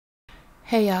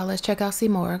Hey y'all, let's check out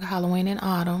SIMURG, Halloween in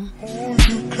Autumn.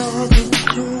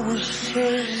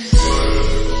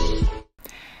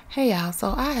 Hey y'all,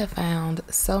 so I have found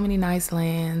so many nice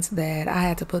lands that I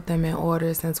had to put them in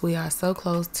order since we are so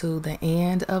close to the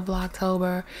end of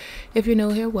Vlogtober. If you're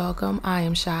new here, welcome. I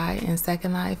am Shy in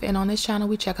Second Life, and on this channel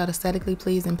we check out aesthetically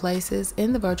pleasing places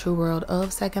in the virtual world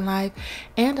of Second Life,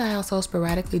 and I also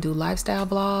sporadically do lifestyle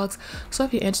vlogs. So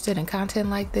if you're interested in content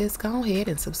like this, go ahead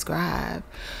and subscribe.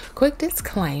 Quick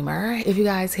disclaimer, if you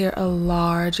guys hear a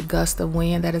large gust of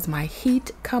wind, that is my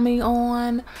heat coming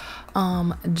on.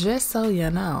 Just so you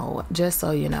know.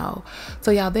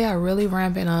 So y'all, they are really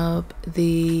ramping up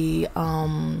the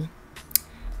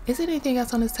is there anything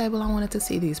else on this table? I wanted to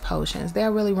see these potions.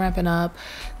 They're really ramping up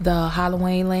the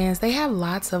Halloween lands. They have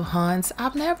lots of hunts.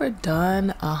 I've never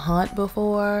done a hunt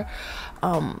before.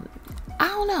 I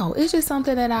don't know, it's just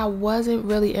something that I wasn't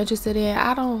really interested in.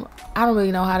 I don't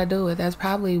really know how to do it. That's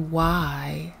probably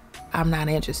why I'm not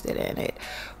interested in it.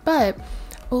 But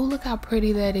oh, look how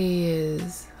pretty that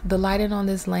is. The lighting on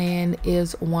this land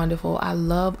is wonderful. I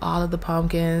love all of the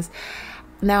pumpkins.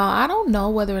 Now, I don't know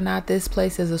whether or not this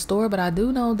place is a store, but I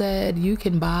do know that you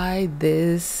can buy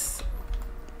this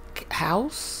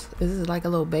house. This is like a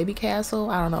little baby castle.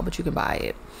 I don't know, but you can buy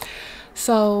it.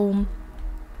 So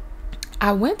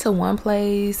I went to one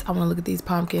place. I want to look at these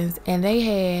pumpkins, and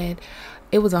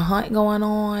it was a hunt going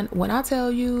on. When I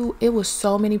tell you, it was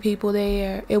so many people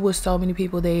there.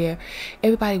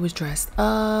 Everybody was dressed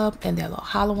up in their little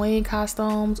Halloween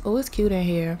costumes. Oh, it's cute in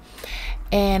here.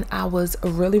 And I was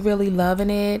really loving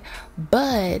it.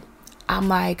 But I'm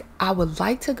like, I would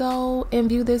like to go and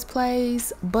view this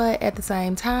place, but at the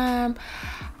same time,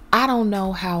 I don't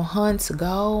know how hunts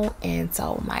go, and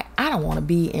so I'm like, I don't want to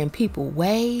be in people's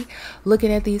way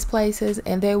looking at these places.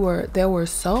 And there were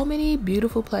so many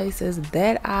beautiful places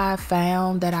that I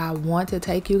found that I want to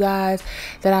take you guys,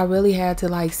 that I really had to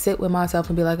like sit with myself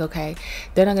and be like, okay,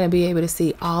 they're not going to be able to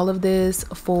see all of this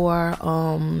for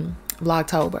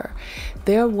Vlogtober.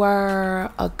 There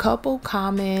were a couple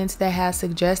comments that had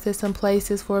suggested some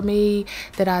places for me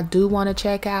that I do want to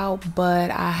check out,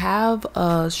 but I have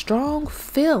a strong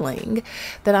feeling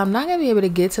that I'm not going to be able to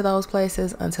get to those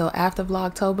places until after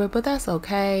Vlogtober, but that's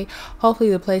okay.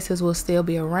 Hopefully the places will still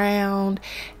be around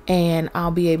and I'll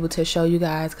be able to show you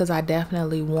guys, because I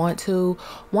definitely want to.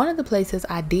 One of the places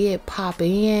I did pop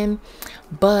in,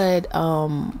 but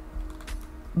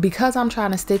because I'm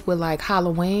trying to stick with like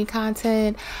Halloween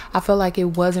content, I feel like it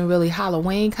wasn't really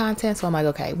Halloween content. So I'm like,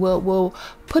 okay, we'll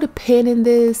put a pin in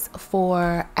this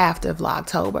for after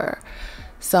Vlogtober.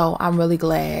 So I'm really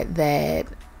glad that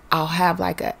I'll have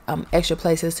like extra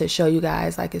places to show you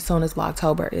guys like as soon as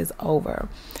Vlogtober is over.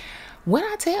 When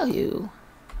I tell you,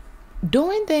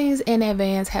 doing things in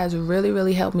advance has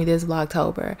really helped me this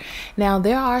Vlogtober. Now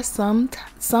there are some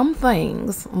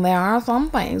things. We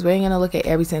ain't gonna look at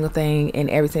every single thing in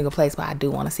every single place, but I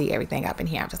do want to see everything up in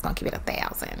here. I'm just gonna keep it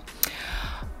 1,000.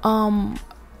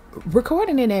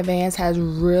 Recording in advance has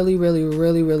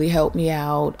really helped me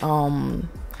out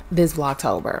this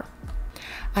Vlogtober.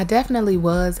 I definitely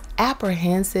was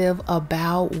apprehensive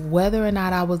about whether or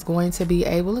not I was going to be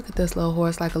able, look at this little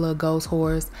horse, like a little ghost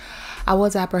horse. I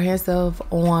was apprehensive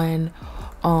on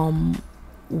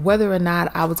whether or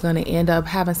not I was going to end up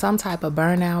having some type of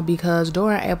burnout, because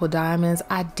during April Diamonds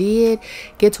I did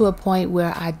get to a point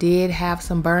where I did have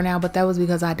some burnout, but that was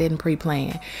because I didn't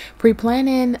pre-planning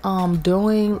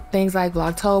doing things like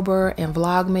Vlogtober and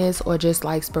Vlogmas, or just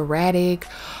like sporadic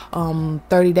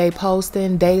 30-day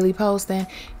posting, daily posting.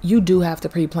 You do have to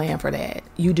pre-plan for that.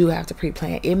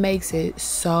 It makes it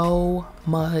so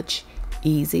much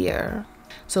easier.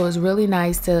 So it's really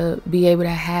nice to be able to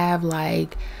have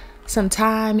like some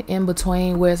time in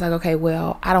between where it's like, okay,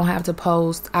 well, I don't have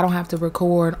to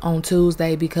record on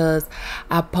Tuesday because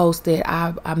I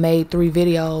made 3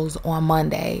 videos on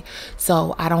Monday,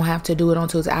 so I don't have to do it on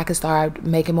Tuesday. I could start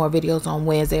making more videos on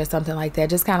Wednesday or something like that.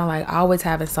 Just kind of like always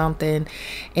having something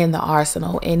in the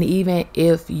arsenal. And even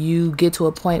if you get to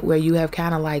a point where you have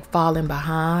kind of like fallen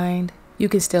behind, you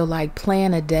can still like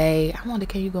plan a day. I wonder,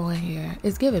 can you go in here?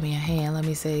 It's giving me a hand. Let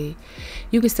me see.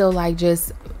 You can still like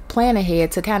just plan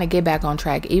ahead to kind of get back on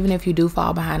track. Even if you do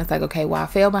fall behind, it's like, okay, well, I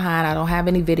fell behind. I don't have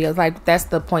any videos. Like, that's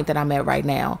the point that I'm at right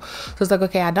now. So it's like,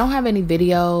 okay, I don't have any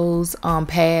videos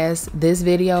past this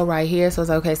video right here. So it's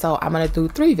like, okay, so I'm going to do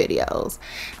 3 videos.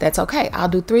 That's okay. I'll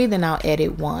do 3, then I'll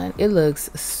edit 1. It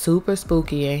looks super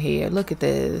spooky in here. Look at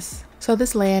this. So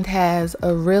this land has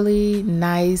a really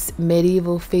nice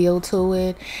medieval feel to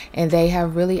it, and they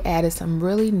have really added some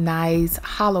really nice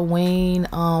Halloween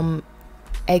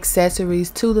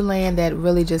accessories to the land that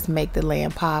really just make the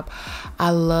land pop.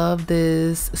 I love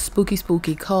this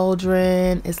spooky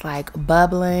cauldron. It's like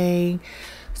bubbling,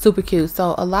 super cute.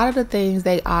 So a lot of the things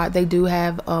they do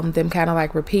have them kind of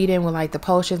like repeating with like the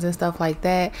potions and stuff like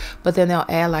that, but then they'll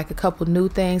add like a couple new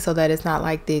things so that it's not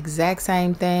like the exact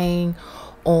same thing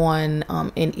on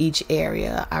in each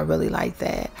area. I really like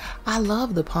that. I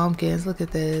love the pumpkins. Look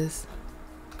at this.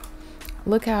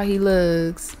 Look how he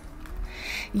looks.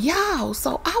 Y'all,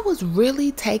 so I was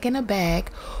really taken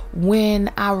aback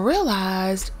when I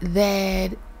realized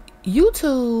that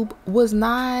YouTube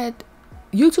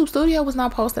Studio was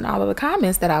not posting all of the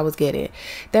comments that I was getting.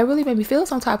 That really made me feel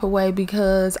some type of way,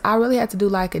 because I really had to do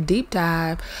like a deep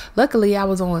dive. Luckily I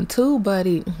was on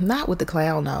TubeBuddy, not with the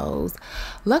clown nose.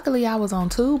 Luckily I was on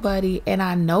TubeBuddy, and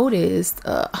I noticed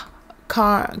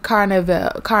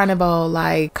carnival,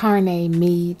 like carne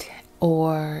meat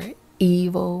or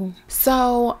evil.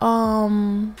 So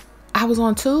I was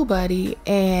on TubeBuddy,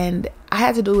 and I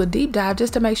had to do a deep dive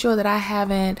just to make sure that I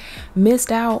haven't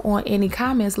missed out on any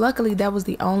comments. Luckily, that was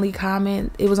the only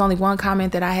comment. It was only one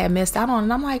comment that I had missed out on,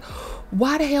 and I'm like,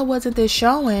 why the hell wasn't this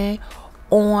showing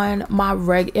on my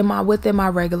within my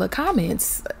regular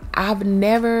comments? I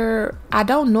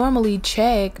don't normally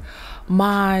check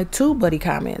my TubeBuddy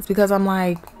comments, because I'm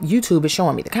like, YouTube is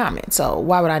showing me the comments, so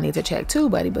why would I need to check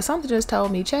TubeBuddy? But something just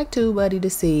told me check TubeBuddy to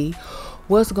see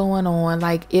what's going on.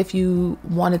 Like, if you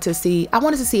wanted to see, I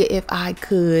wanted to see if I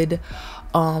could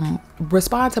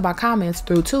respond to my comments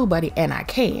through TubeBuddy, and I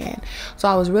can. So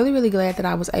I was really glad that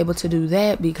I was able to do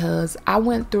that, because I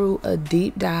went through a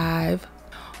deep dive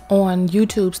on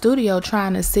YouTube Studio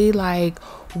trying to see like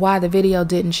why the video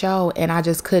didn't show, and I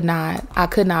could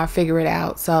not figure it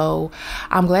out. So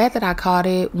I'm glad that I caught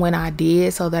it when I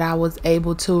did, so that I was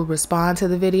able to respond to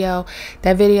the video.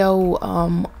 That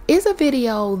video is a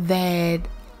video that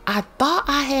I thought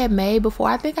I had made before.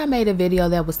 I think I made a video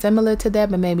that was similar to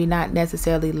that, but maybe not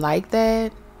necessarily like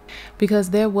that,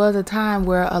 because there was a time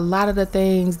where a lot of the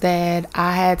things that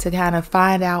I had to kind of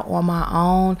find out on my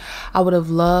own, I would have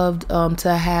loved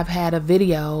to have had a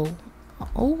video.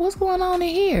 Oh, what's going on in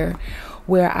here?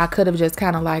 Where I could have just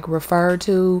kind of like referred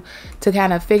to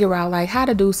kind of figure out like how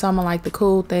to do some of like the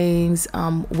cool things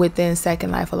within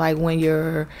Second Life, or like when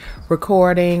you're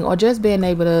recording, or just being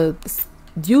able to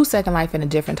use Second Life in a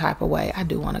different type of way. I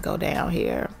do want to go down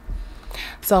here.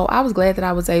 So I was glad that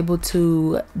I was able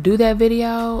to do that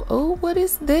video. Oh, what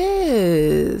is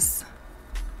this?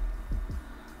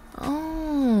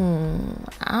 Oh,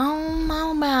 I don't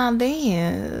know about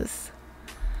this.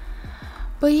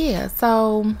 But yeah,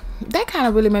 so that kind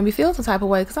of really made me feel some type of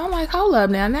way, because I'm like, hold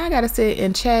up now I gotta sit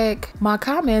and check my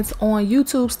comments on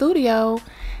YouTube Studio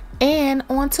and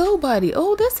on TubeBuddy.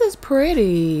 Oh, this is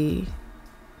pretty.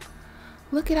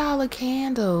 Look at all the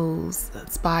candles,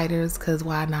 spiders, because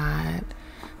why not?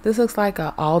 This looks like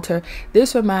an altar.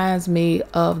 This reminds me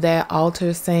of that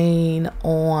altar scene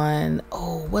on,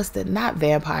 oh, not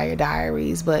Vampire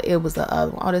Diaries, but it was the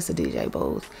other one. Oh, this is a DJ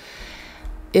booth.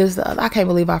 It was I can't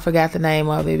believe I forgot the name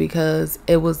of it, because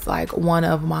it was like one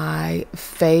of my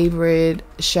favorite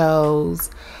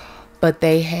shows, but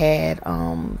they had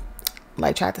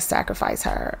like tried to sacrifice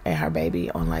her and her baby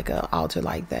on like an altar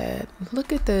like that.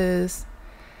 Look at this.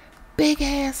 Big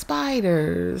ass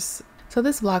spiders. So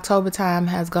this Vlogtober time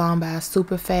has gone by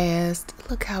super fast.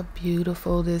 Look how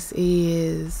beautiful this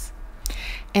is.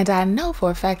 And I know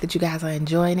for a fact that you guys are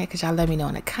enjoying it, because y'all let me know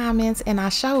in the comments, and I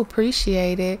sure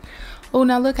appreciate it. Oh,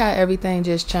 now look how everything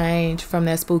just changed from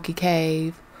that spooky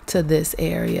cave to this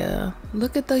area.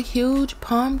 Look at the huge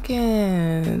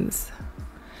pumpkins.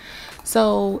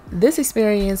 So this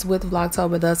experience with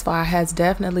Vlogtober thus far has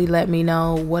definitely let me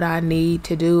know what I need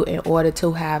to do in order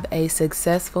to have a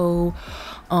successful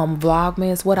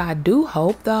Vlogmas. What I do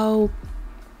hope though,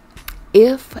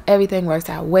 if everything works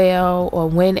out well, or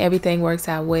when everything works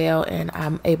out well and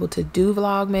I'm able to do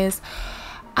Vlogmas,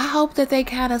 I hope that they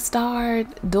kind of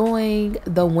start doing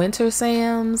the winter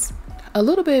Sims a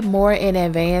little bit more in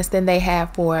advance than they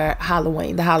have for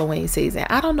Halloween, the Halloween season.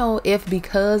 I don't know if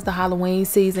because the Halloween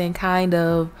season kind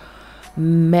of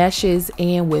meshes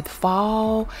in with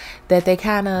fall, that they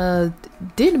kind of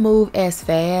didn't move as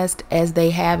fast as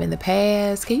they have in the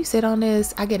past. Can you sit on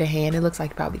this? I get a hand. It looks like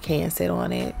you probably can sit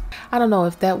on it. I don't know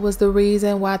if that was the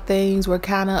reason why things were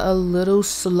kind of a little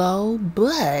slow,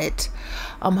 but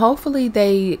hopefully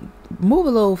they move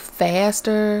a little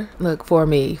faster. Look,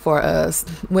 for us,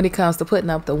 when it comes to putting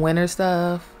up the winter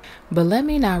stuff. But let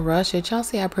me not rush it. Y'all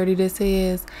see how pretty this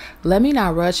is? Let me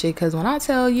not rush it, because when I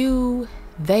tell you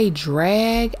they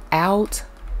drag out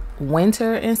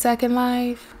winter in Second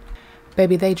Life,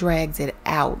 baby, they dragged it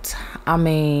out. I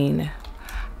mean,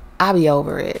 I'll be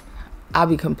over it. I'll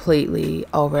be completely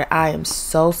over it. I am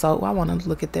so I want to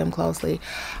look at them closely.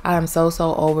 I am so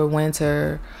over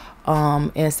winter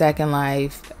in Second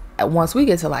Life. Once we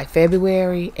get to like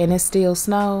February and it's still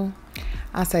snow,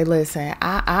 I say, listen,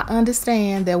 I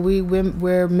understand that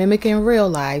we're mimicking real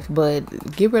life,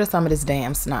 but get rid of some of this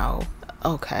damn snow.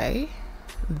 Okay,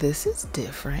 this is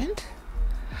different.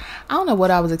 I don't know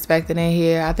what I was expecting in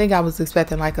here. I think I was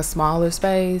expecting like a smaller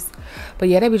space, but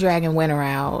yeah, they be dragging winter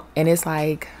out, and it's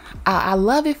like I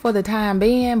love it for the time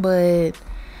being, but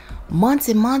months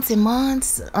and months and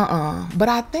months, But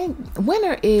I think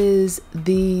winter is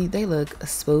they look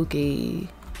spooky.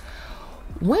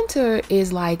 Winter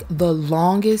is like the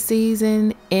longest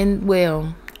season in,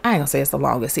 well, I ain't gonna say it's the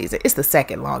longest season. It's the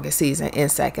second longest season in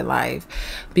Second Life,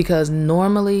 because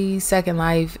normally Second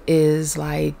Life is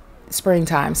like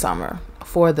springtime, summer.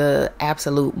 For the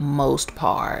absolute most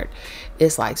part,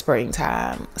 it's like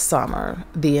springtime, summer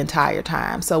the entire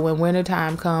time. So when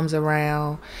wintertime comes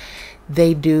around,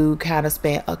 they do kind of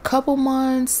spend a couple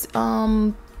months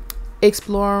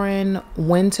exploring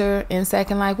winter in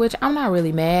Second Life, which I'm not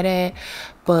really mad at,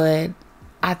 but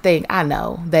I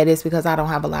know that it's because I don't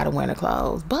have a lot of winter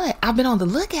clothes. But I've been on the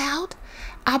lookout.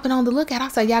 I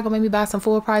said, y'all gonna make me buy some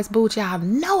full price boots. Y'all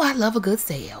know I love a good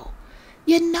sale.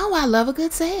 You know I love a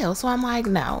good sale. So I'm like,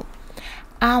 no,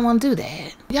 I don't want to do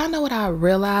that. Y'all know what I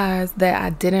realized that I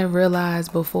didn't realize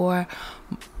before?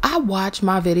 I watch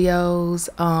my videos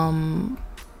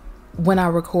when I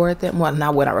record them. Well,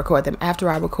 not when I record them, after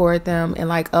I record them and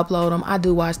like upload them. I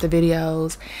do watch the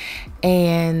videos,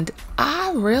 and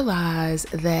I realize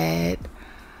that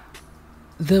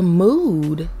the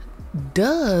mood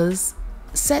does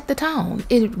set the tone.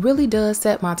 It really does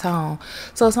set my tone.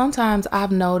 So sometimes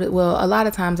I've noticed, well, a lot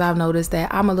of times I've noticed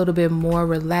that I'm a little bit more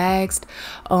relaxed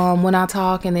when I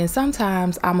talk, and then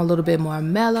sometimes I'm a little bit more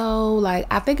mellow. Like,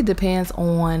 I think it depends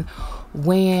on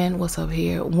when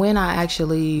I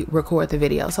actually record the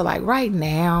video. So like right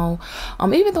now,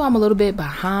 even though I'm a little bit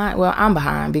behind, well, I'm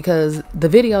behind because the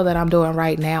video that I'm doing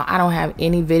right now, I don't have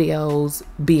any videos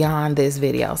beyond this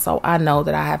video. So I know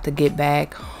that I have to get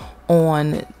back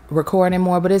on recording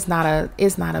more, but it's not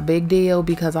a big deal,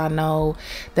 because I know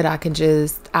that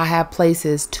I have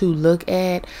places to look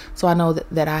at. So I know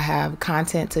that I have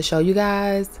content to show you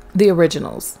guys. The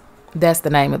Originals, that's the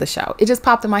name of the show. It just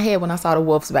popped in my head when I saw The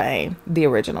Wolf's Bane. The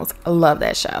Originals, I love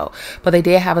that show. But they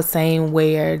did have a scene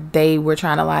where they were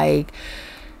trying to, like,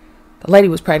 the lady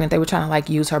was pregnant, they were trying to like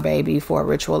use her baby for a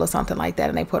ritual or something like that,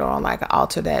 and they put her on like an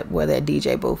altar where that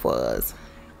DJ booth was.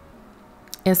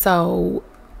 And so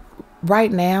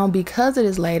right now, because it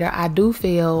is later, I do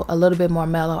feel a little bit more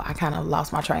mellow. I kind of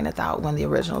lost my train of thought when The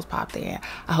Originals popped in.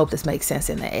 I hope this makes sense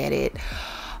in the edit.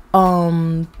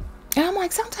 And I'm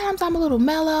like, sometimes I'm a little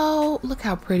mellow. Look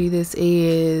how pretty this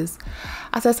is.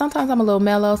 I said, sometimes I'm a little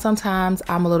mellow. Sometimes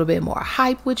I'm a little bit more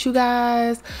hype with you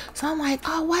guys. So I'm like,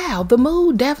 oh, wow, the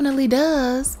mood definitely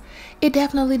does. It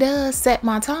definitely does set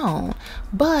my tone.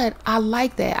 But I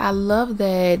like that. I love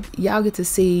that y'all get to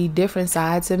see different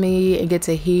sides of me and get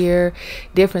to hear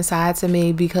different sides of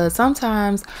me, because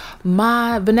sometimes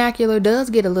my vernacular does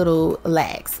get a little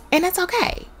lax, and that's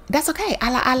okay. That's okay.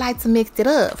 I like to mix it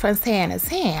up from hand to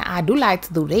hand. I do like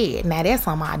to do that. Now that's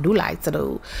something I do like to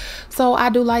do. So I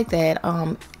do like that.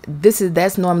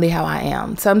 That's normally how I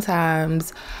am.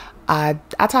 Sometimes I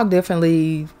talk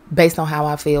differently based on how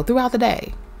I feel throughout the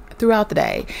day.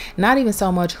 Not even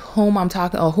so much whom I'm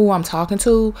talking or who I'm talking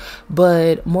to,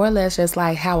 but more or less just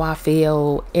like how I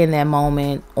feel in that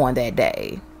moment on that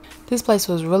day. This place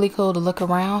was really cool to look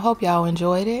around. Hope y'all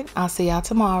enjoyed it. I'll see y'all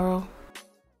tomorrow.